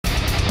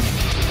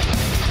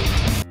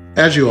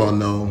As you all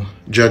know,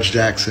 Judge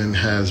Jackson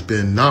has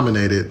been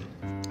nominated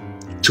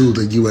to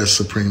the U.S.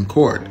 Supreme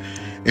Court,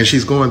 and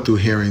she's going through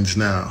hearings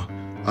now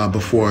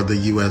before the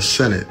U.S.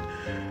 Senate.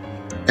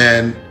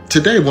 And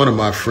today, one of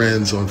my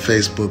friends on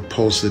Facebook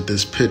posted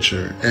this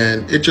picture,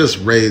 and it just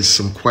raised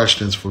some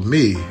questions for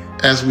me.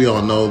 As we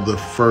all know, the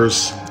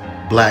first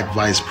black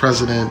vice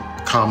president,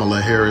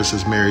 Kamala Harris,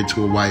 is married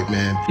to a white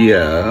man.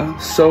 Yeah,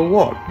 so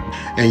what?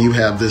 And you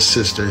have this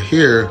sister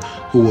here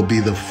who will be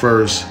the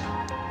first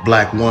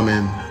black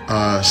woman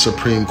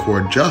Supreme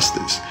Court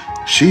justice.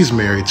 She's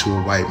married to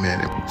a white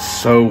man.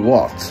 So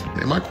what?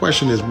 And my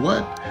question is,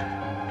 what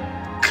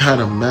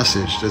kind of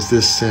message does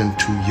this send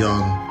to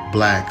young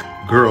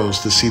black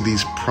girls to see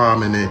these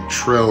prominent,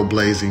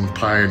 trailblazing,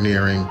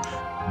 pioneering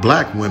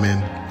black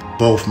women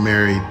both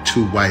married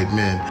to white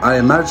men? I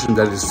imagine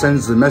that it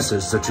sends the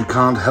message that you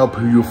can't help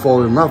who you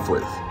fall in love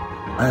with.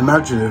 I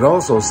imagine it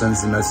also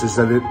sends the message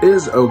that it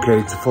is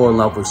okay to fall in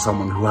love with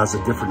someone who has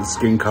a different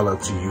skin color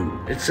to you.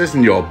 It says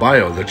in your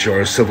bio that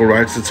you're a civil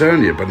rights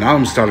attorney, but now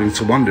I'm starting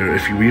to wonder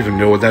if you even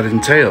know what that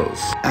entails.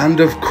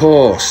 And of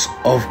course,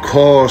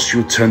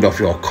 you turned off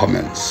your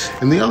comments.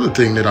 And the other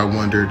thing that I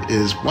wondered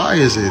is, why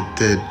is it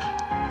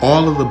that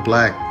all of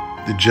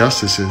the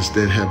justices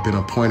that have been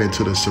appointed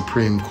to the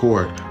Supreme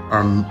Court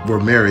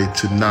were married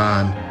to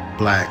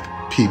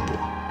non-black people?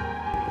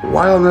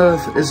 Why on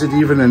earth is it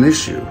even an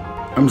issue?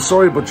 I'm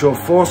sorry, but you're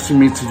forcing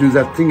me to do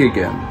that thing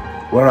again,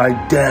 where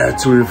I dare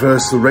to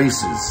reverse the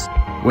races.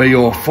 Where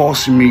you're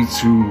forcing me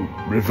to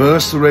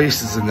reverse the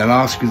races and then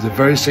ask you the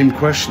very same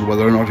question,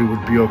 whether or not it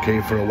would be okay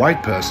for a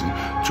white person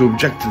to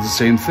object to the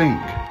same thing.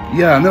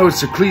 Yeah, I know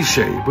it's a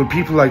cliche, but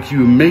people like you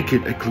make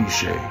it a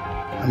cliche.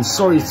 I'm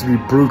sorry to be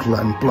brutal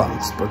and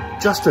blunt, but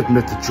just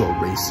admit that you're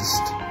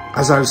racist.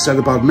 As I've said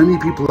about many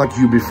people like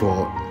you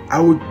before, I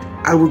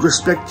would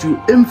respect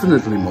you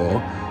infinitely more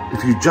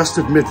if you just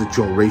admit that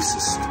you're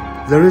racist.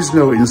 There is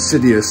no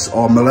insidious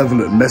or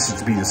malevolent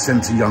message being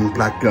sent to young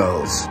black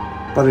girls,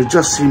 but it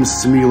just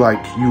seems to me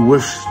like you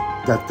wish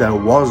that there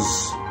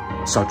was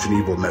such an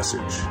evil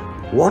message.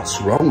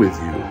 What's wrong with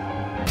you?